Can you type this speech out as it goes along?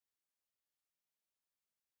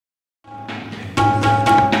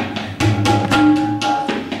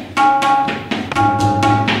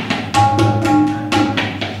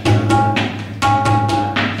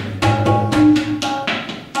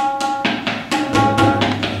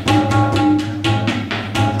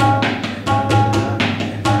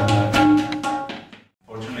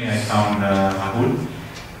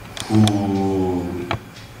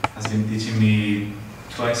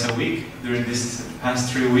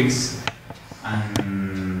weeks,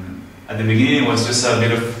 and at the beginning it was just a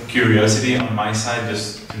bit of curiosity on my side,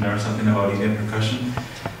 just to learn something about Indian percussion.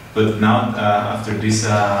 But now, after these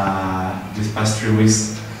past 3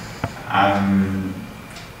 weeks,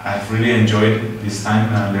 I've really enjoyed this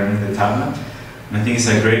time learning the tabla, and I think it's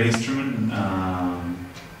a great instrument.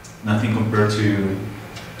 Nothing compared to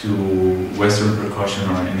Western percussion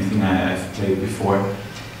or anything I've played before.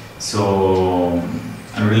 So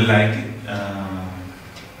I really like it,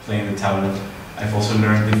 playing the tabla. I've also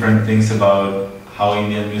learned different things about how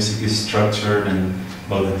Indian music is structured and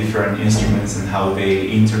about the different instruments and how they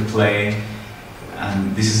interplay.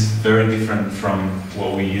 And this is very different from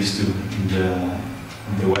what we used to in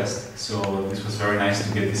the West. So this was very nice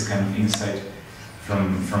to get this kind of insight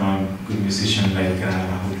from a good musician like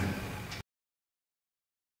Rahul.